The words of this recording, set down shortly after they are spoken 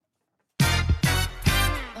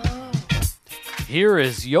Here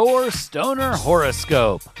is your Stoner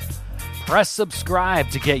Horoscope. Press subscribe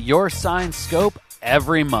to get your sign scope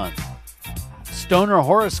every month. Stoner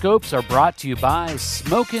Horoscopes are brought to you by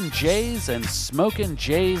Smokin' Jays and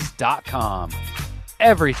SmokinJays.com.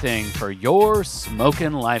 Everything for your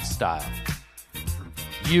smokin' lifestyle.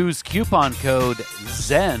 Use coupon code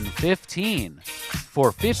ZEN15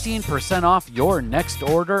 for 15% off your next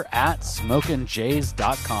order at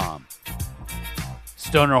SmokinJays.com.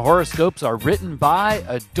 Stoner Horoscopes are written by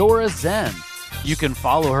Adora Zen. You can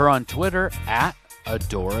follow her on Twitter at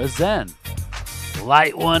Adora Zen.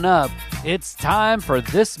 Light one up. It's time for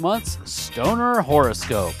this month's Stoner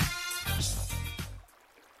Horoscope.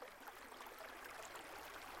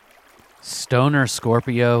 Stoner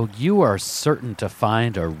Scorpio, you are certain to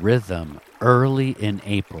find a rhythm early in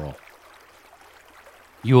April.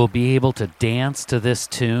 You will be able to dance to this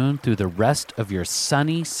tune through the rest of your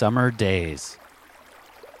sunny summer days.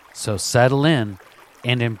 So settle in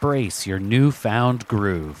and embrace your newfound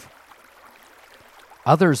groove.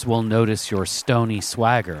 Others will notice your stony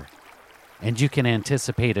swagger, and you can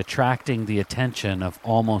anticipate attracting the attention of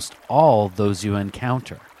almost all those you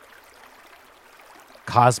encounter.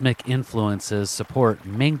 Cosmic influences support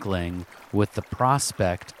mingling with the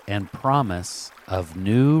prospect and promise of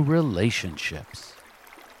new relationships.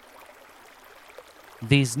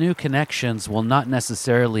 These new connections will not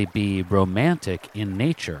necessarily be romantic in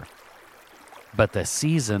nature, but the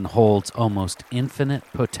season holds almost infinite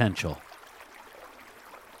potential.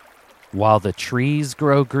 While the trees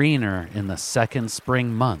grow greener in the second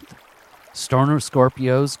spring month, Stoner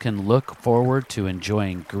Scorpios can look forward to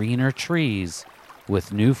enjoying greener trees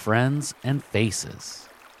with new friends and faces.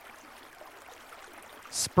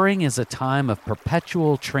 Spring is a time of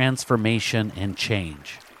perpetual transformation and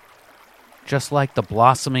change. Just like the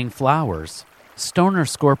blossoming flowers, Stoner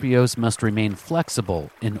Scorpios must remain flexible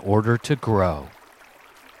in order to grow.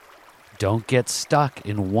 Don't get stuck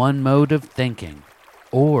in one mode of thinking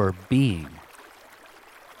or being.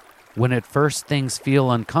 When at first things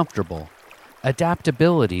feel uncomfortable,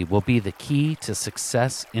 adaptability will be the key to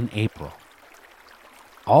success in April.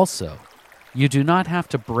 Also, you do not have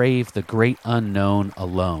to brave the great unknown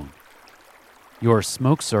alone. Your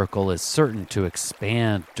smoke circle is certain to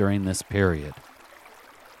expand during this period,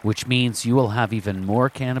 which means you will have even more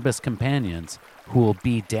cannabis companions who will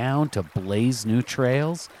be down to blaze new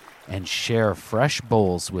trails and share fresh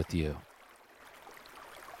bowls with you.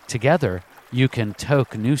 Together, you can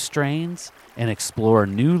toke new strains and explore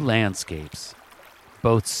new landscapes,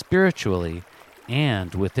 both spiritually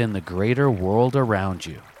and within the greater world around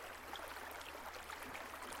you.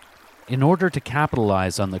 In order to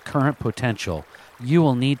capitalize on the current potential, you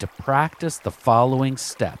will need to practice the following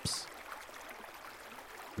steps.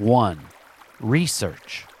 1.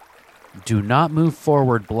 Research. Do not move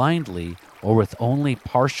forward blindly or with only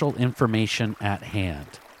partial information at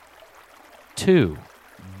hand. 2.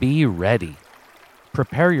 Be ready.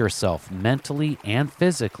 Prepare yourself mentally and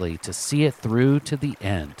physically to see it through to the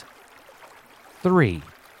end. 3.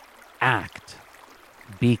 Act.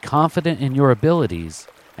 Be confident in your abilities,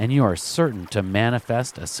 and you are certain to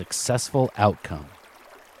manifest a successful outcome.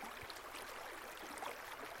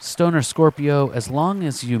 Stoner Scorpio, as long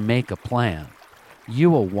as you make a plan, you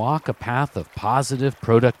will walk a path of positive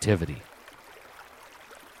productivity.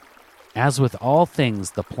 As with all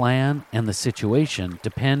things, the plan and the situation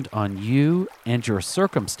depend on you and your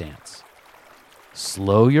circumstance.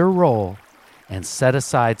 Slow your roll and set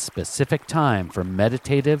aside specific time for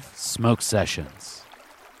meditative smoke sessions.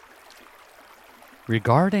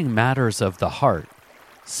 Regarding matters of the heart,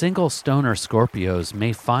 single Stoner Scorpios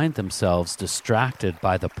may find themselves distracted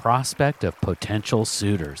by the prospect of potential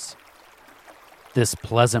suitors. This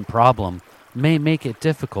pleasant problem may make it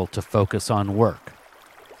difficult to focus on work.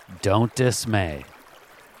 Don't dismay.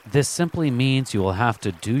 This simply means you will have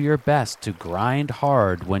to do your best to grind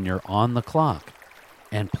hard when you're on the clock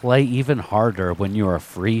and play even harder when you are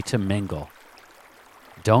free to mingle.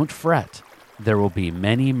 Don't fret. There will be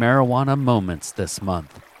many marijuana moments this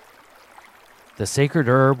month. The sacred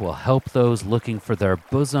herb will help those looking for their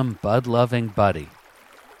bosom bud-loving buddy.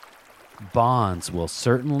 Bonds will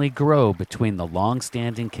certainly grow between the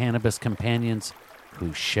long-standing cannabis companions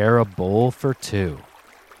who share a bowl for two.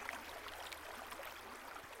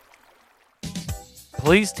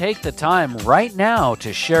 Please take the time right now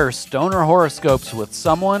to share Stoner Horoscopes with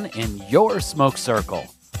someone in your smoke circle.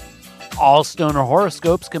 All Stoner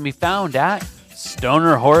Horoscopes can be found at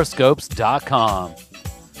StonerHoroscopes.com.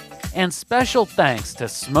 And special thanks to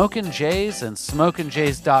Smokin' Jays and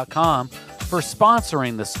SmokinJays.com for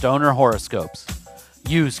sponsoring the Stoner Horoscopes.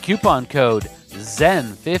 Use coupon code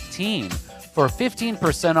ZEN15 for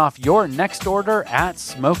 15% off your next order at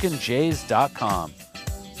smokinjays.com.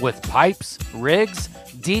 With pipes, rigs,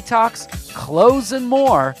 detox, clothes, and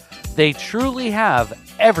more, they truly have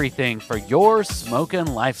everything for your smoking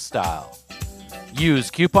lifestyle.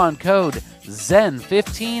 Use coupon code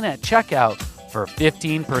ZEN15 at checkout for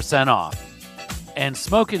 15% off. And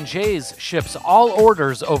Smokin' Jays ships all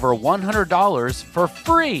orders over $100 for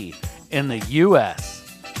free in the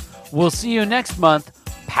U.S. We'll see you next month,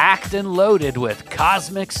 packed and loaded with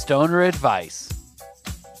cosmic stoner advice.